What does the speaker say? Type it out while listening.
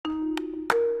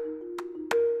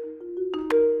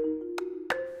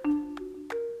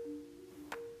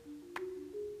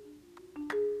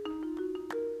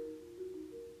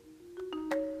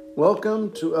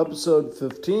Welcome to episode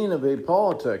 15 of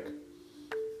Apolitic.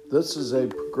 This is a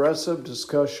progressive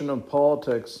discussion of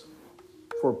politics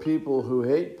for people who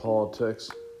hate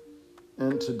politics.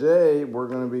 And today we're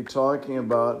going to be talking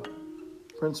about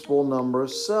principle number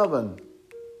 7.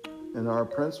 And our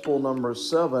principle number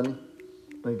 7,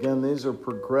 again, these are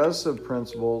progressive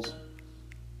principles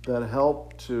that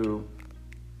help to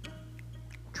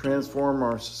transform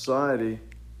our society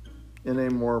in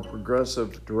a more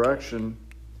progressive direction,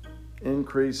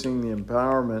 increasing the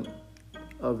empowerment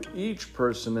of each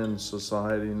person in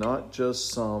society, not just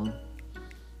some,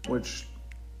 which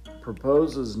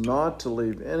proposes not to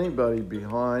leave anybody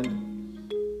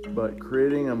behind, but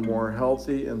creating a more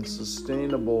healthy and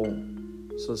sustainable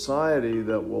society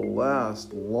that will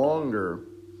last longer,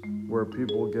 where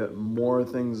people get more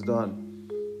things done.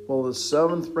 Well, the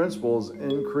 7th principle is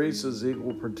increases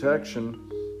equal protection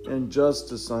and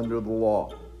justice under the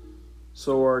law.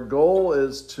 So our goal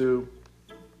is to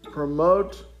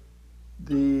promote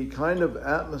the kind of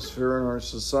atmosphere in our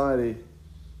society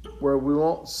where we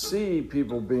won't see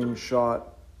people being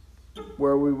shot,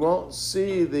 where we won't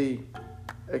see the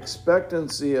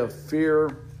expectancy of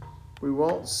fear, we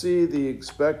won't see the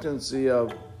expectancy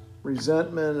of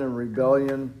resentment and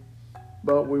rebellion,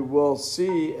 but we will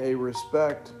see a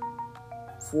respect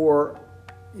for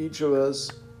each of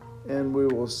us, and we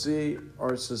will see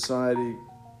our society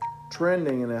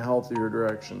trending in a healthier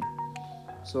direction.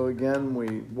 So again,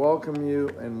 we welcome you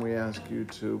and we ask you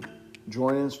to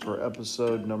join us for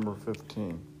episode number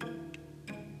 15.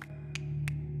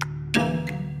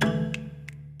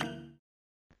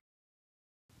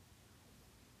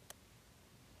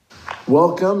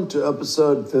 Welcome to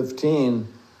episode 15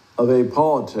 of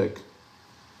Apolitic.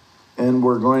 And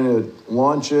we're going to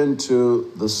launch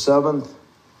into the 7th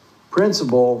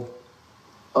principle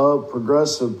of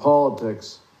progressive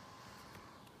politics.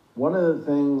 One of the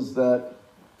things that,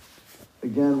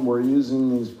 again, we're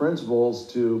using these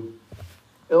principles to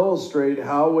illustrate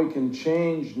how we can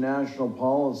change national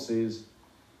policies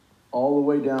all the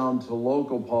way down to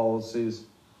local policies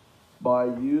by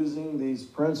using these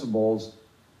principles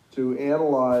to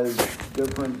analyze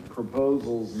different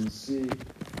proposals and see,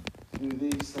 do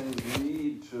these things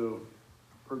lead to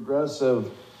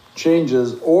progressive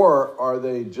changes, or are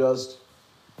they just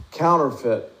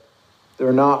counterfeit?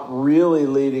 They're not really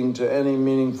leading to any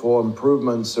meaningful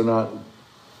improvements. They're not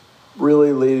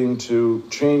really leading to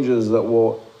changes that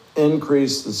will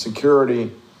increase the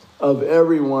security of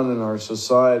everyone in our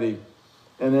society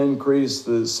and increase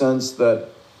the sense that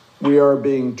we are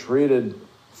being treated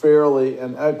fairly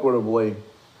and equitably.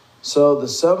 So the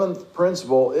 7th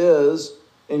principle is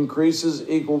increases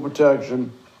equal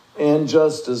protection and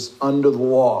justice under the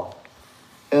law.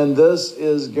 And this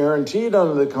is guaranteed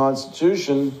under the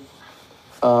Constitution.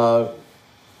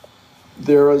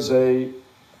 There is an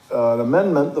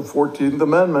amendment, the 14th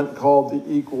Amendment, called the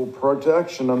Equal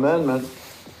Protection Amendment.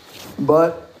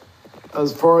 But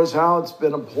as far as how it's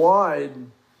been applied,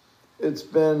 it's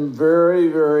been very,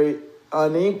 very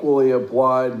unequally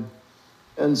applied.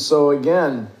 And so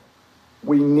again,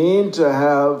 we need to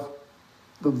have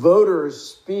the voters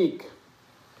speak.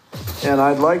 And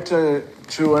I'd like to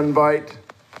invite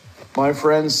my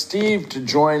friend Steve to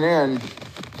join in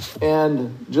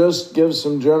and just give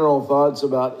some general thoughts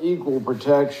about equal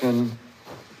protection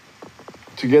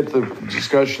to get the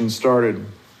discussion started.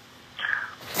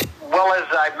 Well, as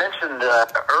I mentioned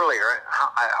earlier,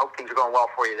 I hope things are going well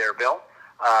for you there, Bill.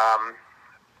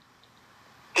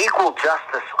 Equal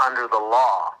justice under the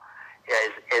law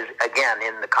is again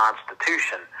in the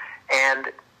Constitution.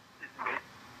 And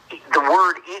the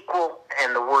word equal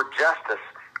and the word justice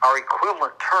are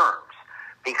equivalent terms,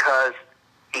 because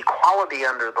equality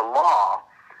under the law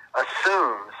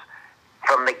assumes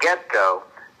from the get-go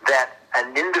that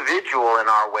an individual in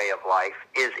our way of life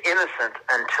is innocent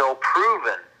until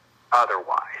proven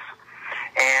otherwise.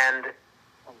 And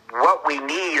what we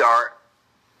need are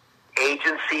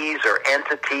agencies or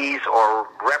entities or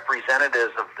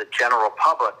representatives of the general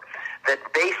public that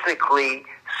basically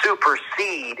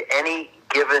supersede any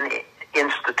given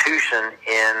institution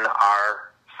in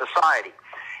our society.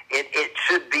 It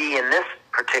should be, in this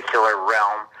particular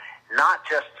realm, not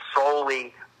just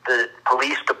solely the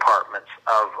police departments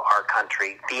of our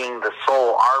country being the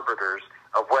sole arbiters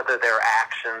of whether their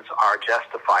actions are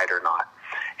justified or not.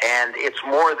 And it's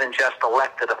more than just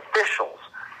elected officials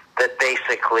that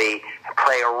basically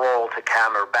play a role to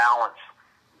counterbalance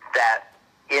that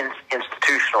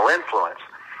institutional influence.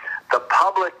 The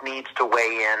public needs to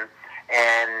weigh in,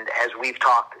 and as we've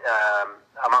talked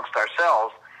amongst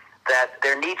ourselves, that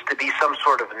there needs to be some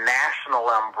sort of national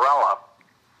umbrella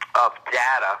of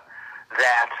data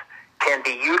that can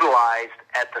be utilized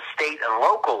at the state and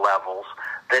local levels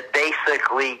that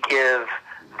basically give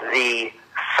the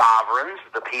sovereigns,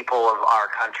 the people of our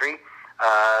country,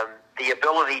 the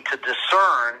ability to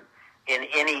discern in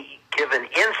any given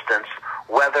instance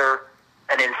whether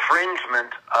an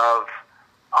infringement of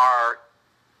our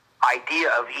idea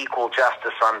of equal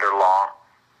justice under law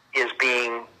is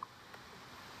being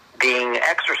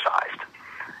exercised.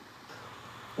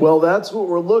 Well, that's what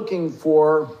we're looking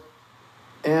for,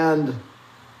 and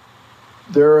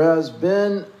there has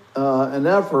been an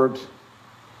effort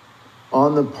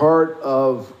on the part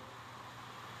of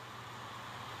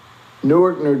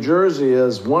Newark, New Jersey,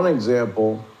 as one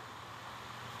example,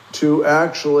 to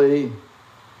actually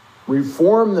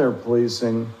reform their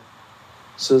policing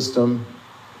system.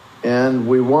 And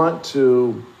we want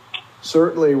to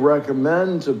certainly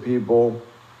recommend to people,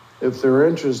 if they're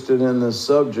interested in this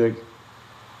subject,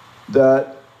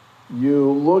 that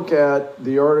you look at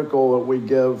the article that we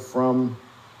give from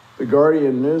the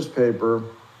Guardian newspaper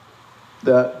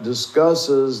that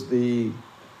discusses the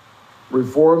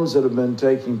reforms that have been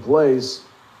taking place.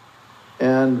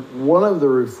 And one of the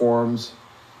reforms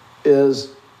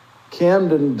is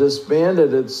Camden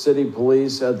disbanded its city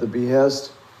police at the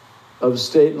behest of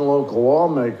state and local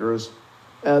lawmakers.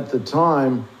 At the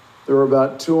time, there were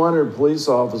about 200 police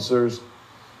officers,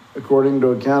 according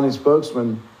to a county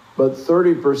spokesman, but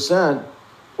 30%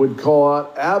 would call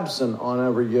out absent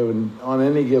on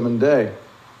any given day.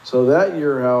 So that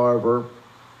year, however,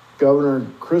 Governor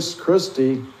Chris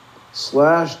Christie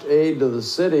slashed aid to the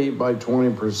city by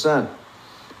 20%.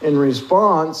 In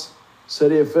response,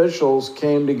 city officials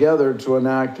came together to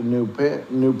enact a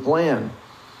new plan,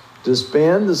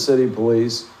 disband the city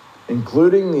police,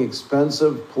 including the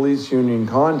expensive police union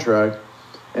contract,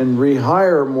 and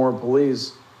rehire more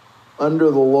police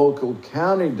under the local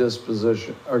county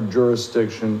disposition or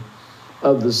jurisdiction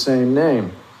of the same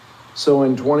name. So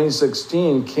in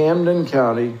 2016, Camden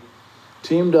County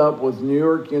teamed up with New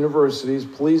York University's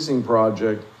policing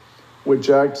project, which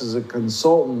acts as a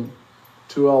consultant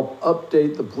to help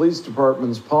update the police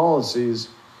department's policies,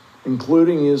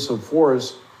 including use of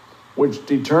force, which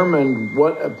determined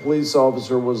what a police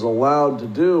officer was allowed to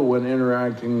do when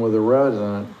interacting with a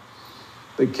resident.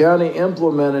 The county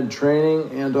implemented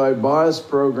training, anti-bias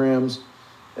programs,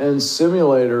 and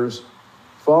simulators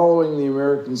following the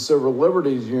American Civil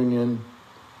Liberties Union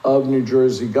of New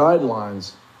Jersey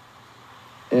guidelines.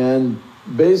 And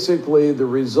basically, the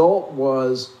result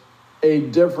was a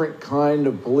different kind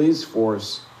of police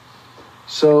force.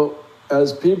 So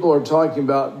as people are talking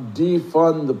about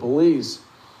defund the police,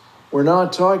 we're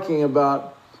not talking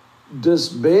about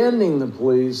disbanding the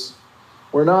police.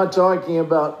 We're not talking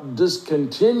about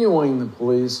discontinuing the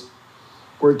police.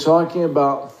 We're talking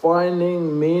about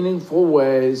finding meaningful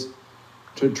ways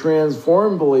to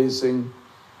transform policing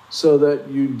so that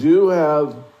you do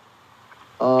have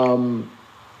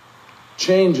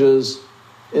changes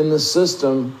in the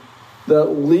system that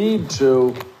lead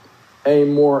to a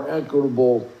more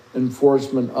equitable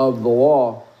enforcement of the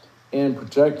law and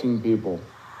protecting people.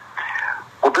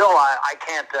 Well, Bill, I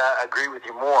can't agree with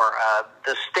you more.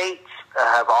 The states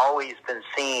have always been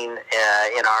seen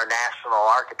in our national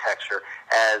architecture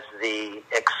as the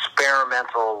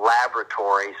experimental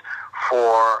laboratories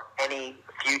for any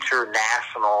future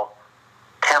national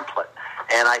template.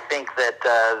 And I think that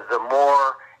the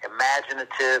more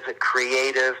imaginative,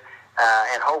 creative,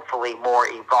 and hopefully more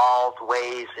evolved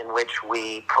ways in which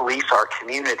we police our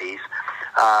communities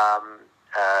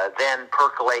then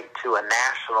percolate to a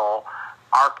national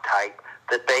archetype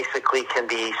that basically can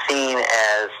be seen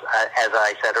as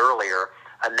I said earlier,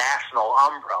 a national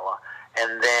umbrella.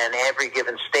 And then every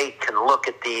given state can look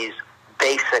at these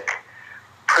basic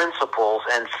principles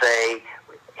and say,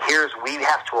 we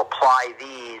have to apply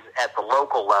these at the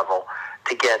local level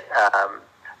to get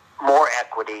more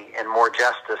equity and more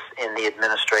justice in the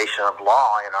administration of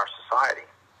law in our society.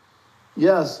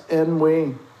 Yes, and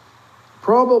we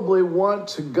probably want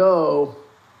to go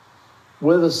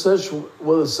with a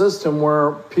system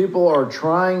where people are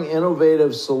trying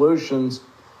innovative solutions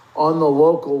on the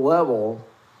local level,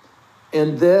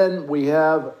 and then we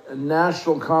have a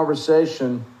national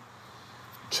conversation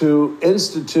to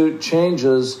institute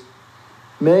changes,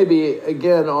 maybe,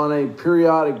 again, on a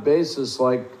periodic basis,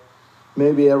 like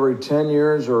maybe every 10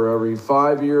 years or every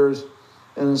 5 years,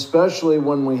 and especially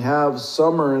when we have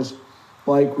summers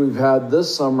like we've had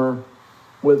this summer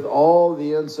with all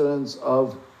the incidents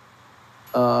of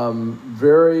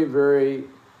very, very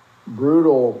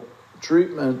brutal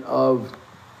treatment of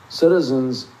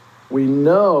citizens. We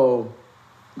know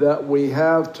that we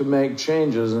have to make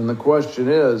changes, and the question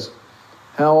is,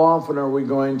 how often are we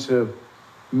going to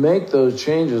make those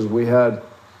changes. We had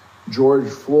George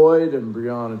Floyd and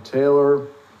Breonna Taylor.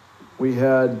 We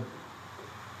had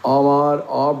Ahmaud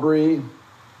Arbery.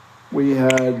 We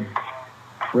had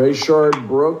Rayshard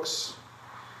Brooks,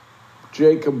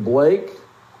 Jacob Blake.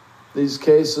 These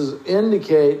cases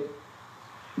indicate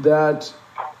that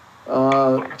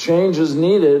change is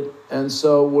needed. And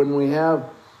so when we have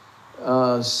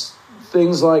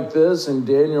things like this and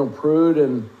Daniel Prude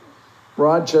and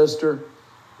Rochester,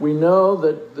 we know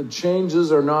that the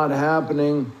changes are not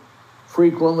happening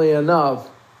frequently enough.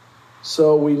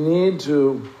 So we need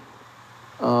to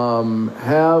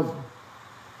have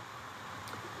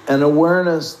an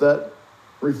awareness that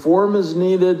reform is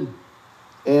needed,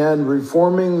 and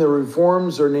reforming the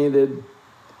reforms are needed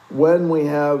when we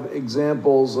have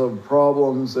examples of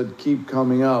problems that keep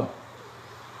coming up.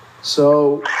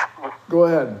 So, go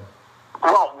ahead.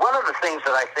 Well, one of the things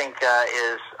that I think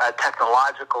is a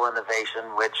technological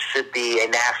innovation, which should be a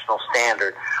national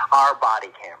standard, are body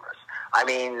cameras. I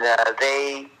mean,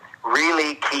 they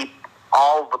really keep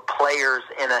all the players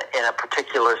in a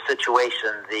particular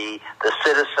situation, the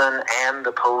citizen and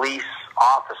the police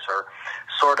officer,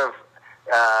 sort of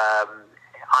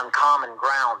on common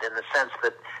ground, in the sense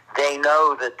that they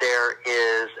know that there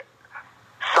is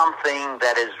something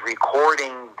that is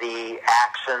recording the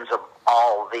actions of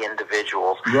all the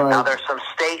individuals. Right. Now, there are some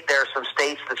states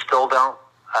that still don't,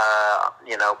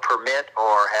 permit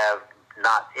or have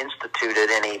not instituted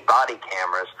any body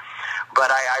cameras.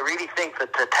 But I really think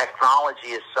that the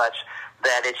technology is such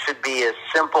that it should be as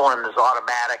simple and as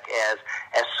automatic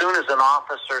as soon as an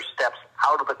officer steps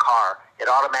out of the car, it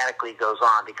automatically goes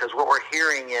on. Because what we're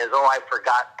hearing is, I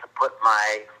forgot to put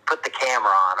the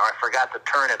camera on, or I forgot to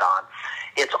turn it on.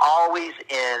 It's always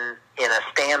in a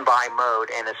standby mode,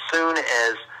 and as soon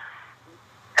as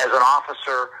an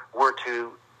officer were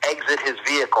to exit his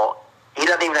vehicle, he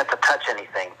doesn't even have to touch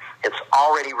anything. It's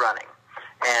already running.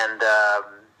 And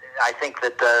I think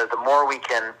that the more we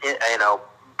can,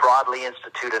 broadly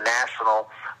institute a national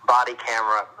body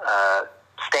camera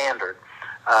standard,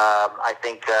 I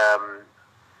think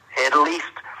at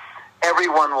least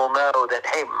everyone will know that,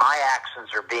 hey, my actions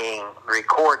are being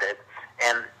recorded,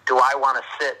 and do I want to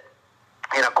sit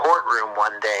in a courtroom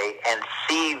one day and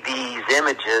see these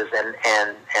images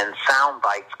and sound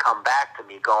bites come back to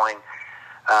me going,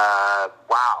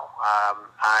 wow,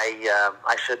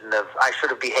 I should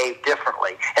have behaved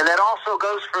differently. And that also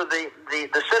goes for the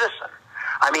citizen.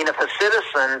 I mean, if a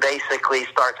citizen basically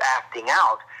starts acting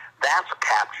out, that's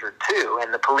captured too.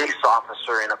 And the police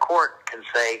officer in a court can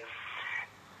say,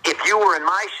 if you were in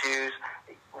my shoes,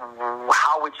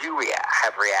 how would you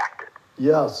have reacted?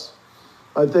 Yes,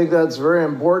 I think that's very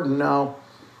important. Now,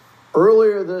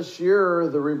 earlier this year,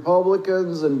 the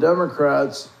Republicans and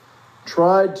Democrats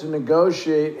tried to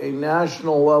negotiate a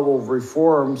national level of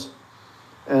reforms,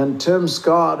 and Tim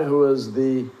Scott, who is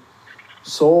the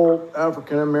sole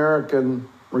African-American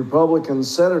Republican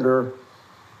senator,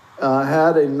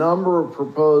 had a number of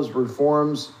proposed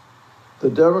reforms. The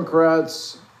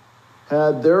Democrats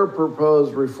had their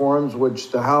proposed reforms,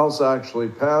 which the House actually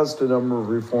passed a number of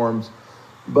reforms,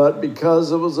 but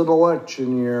because it was an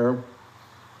election year,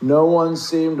 no one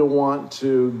seemed to want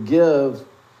to give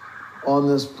on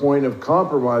this point of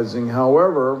compromising.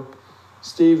 However,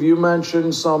 Steve, you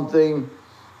mentioned something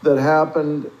that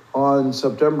happened on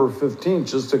September 15th,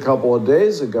 just a couple of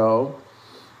days ago,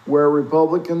 where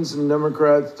Republicans and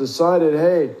Democrats decided,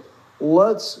 hey,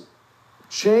 let's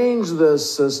change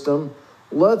this system.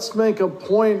 Let's make a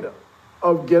point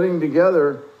of getting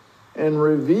together and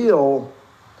reveal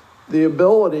the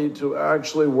ability to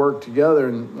actually work together.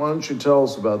 And why don't you tell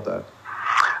us about that?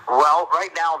 Well,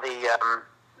 right now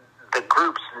the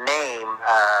group's name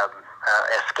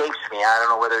escapes me. I don't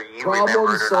know whether you remember it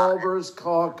or not. Problem Solvers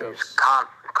Caucus.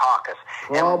 Caucus.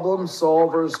 Problem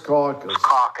Solvers Caucus.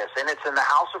 Caucus. And it's in the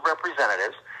House of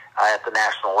Representatives at the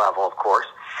national level, of course.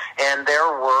 And there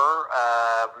were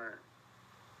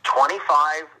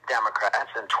 25 Democrats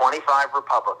and 25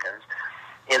 Republicans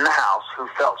in the House who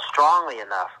felt strongly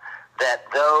enough that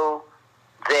though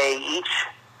they each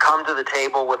come to the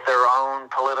table with their own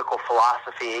political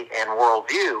philosophy and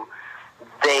worldview,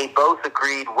 they both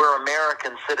agreed we're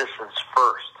American citizens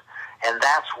first. And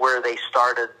that's where they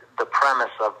started the premise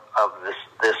of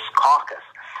this caucus.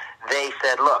 They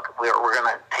said, look, we're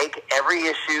going to take every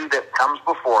issue that comes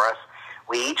before us.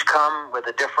 We each come with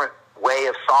a different way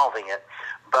of solving it,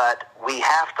 but we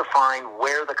have to find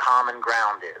where the common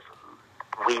ground is.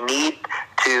 We need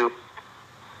to...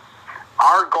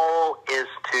 Our goal is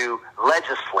to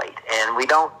legislate, and we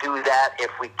don't do that if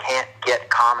we can't get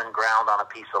common ground on a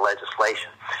piece of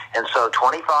legislation. And so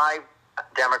 25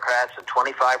 Democrats and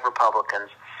 25 Republicans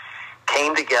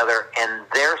came together, and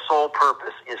their sole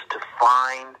purpose is to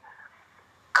find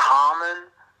common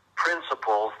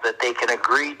principles that they can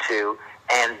agree to,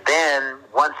 and then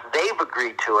once they've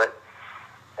agreed to it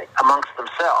amongst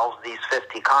themselves, these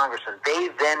 50 congressmen, they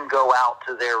then go out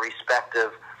to their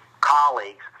respective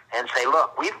colleagues and say,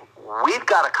 look, we've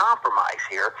got a compromise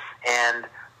here, and,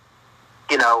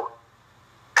 you know,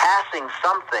 passing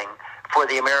something for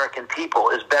the American people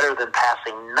is better than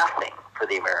passing nothing for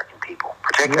the American people,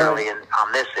 particularly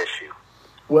on this issue.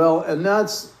 Well, and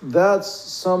that's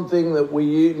something that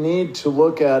we need to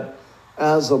look at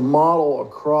as a model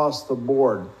across the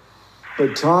board.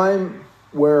 The time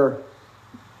where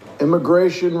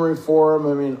immigration reform,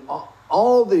 I mean,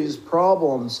 all these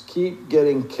problems keep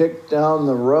getting kicked down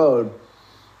the road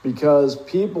because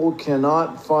people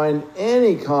cannot find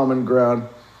any common ground.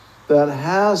 That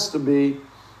has to be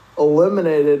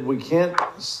eliminated. We can't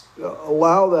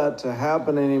allow that to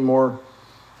happen anymore.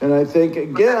 And I think,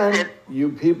 again, you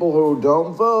people who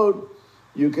don't vote,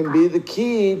 you can be the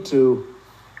key to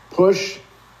push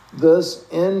this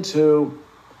into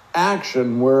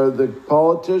action where the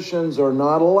politicians are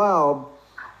not allowed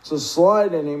to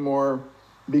slide anymore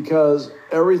because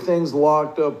everything's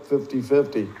locked up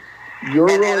 50-50. You're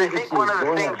and really I the think key. one of the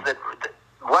Go things ahead.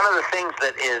 one of the things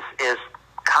that is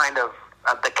kind of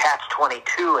the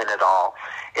catch-22 in it all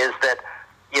is that,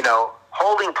 you know,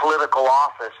 holding political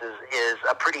office is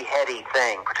a pretty heady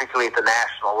thing, particularly at the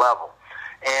national level.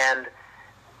 And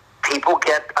people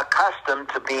get accustomed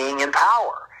to being in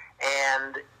power.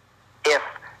 And if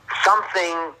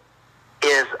something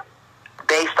is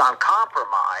based on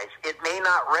compromise, it may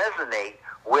not resonate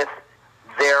with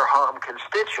their home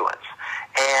constituents.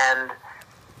 And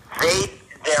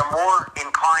they're more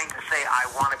inclined to say, I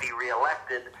want to be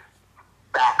reelected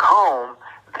back home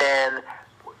than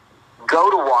go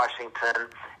to Washington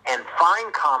and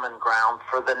find common ground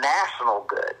for the national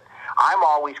good. I'm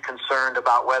always concerned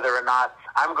about whether or not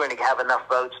I'm going to have enough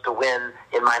votes to win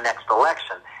in my next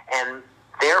election. And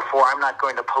therefore, I'm not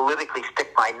going to politically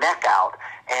stick my neck out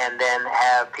and then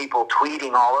have people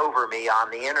tweeting all over me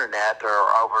on the internet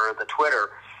or over the Twitter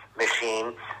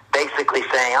machine, basically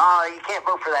saying, oh, you can't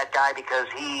vote for that guy because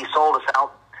he sold us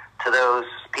out to those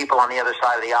people on the other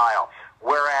side of the aisle.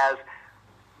 Whereas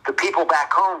the people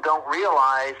back home don't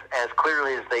realize as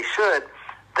clearly as they should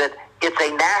that it's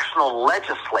a national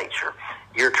legislature.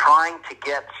 You're trying to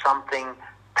get something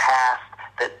passed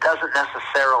that doesn't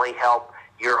necessarily help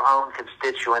your own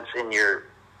constituents in your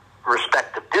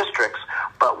respective districts,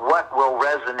 but what will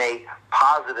resonate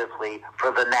positively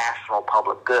for the national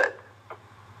public good.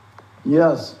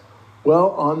 Yes.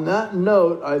 Well, on that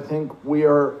note, I think we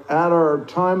are at our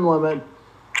time limit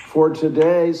for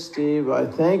today, Steve. I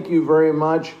thank you very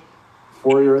much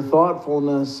for your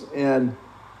thoughtfulness, and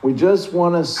we just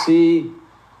want to see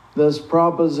this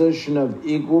proposition of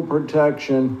equal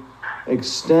protection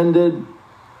extended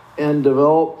and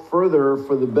developed further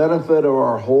for the benefit of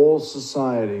our whole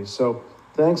society. So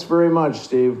thanks very much,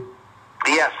 Steve.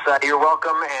 Yes, you're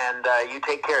welcome, and you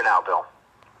take care now, Bill.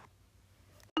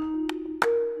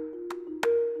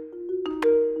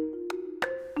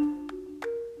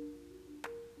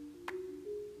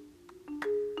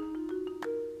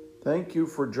 Thank you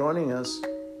for joining us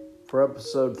for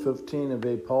episode 15 of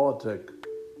Apolitic.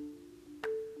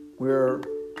 We're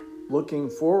looking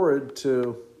forward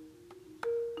to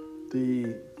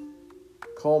the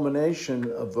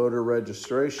culmination of voter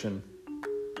registration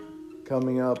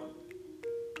coming up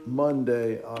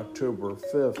Monday, October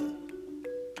 5th,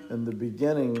 and the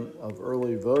beginning of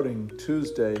early voting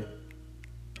Tuesday,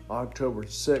 October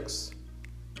 6th.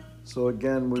 So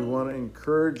again, we want to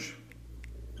encourage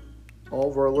all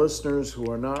of our listeners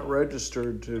who are not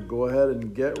registered to go ahead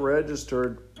and get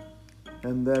registered,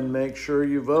 and then make sure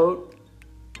you vote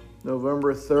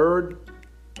November 3rd.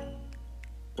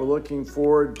 We're looking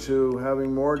forward to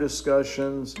having more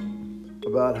discussions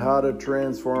about how to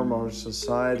transform our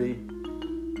society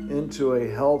into a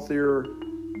healthier,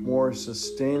 more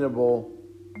sustainable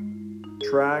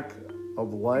track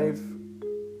of life.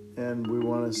 And we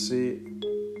want to see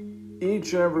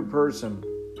each and every person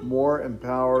more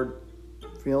empowered,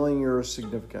 feeling your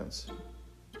significance.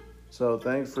 So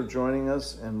thanks for joining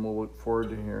us, and we'll look forward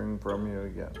to hearing from you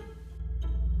again.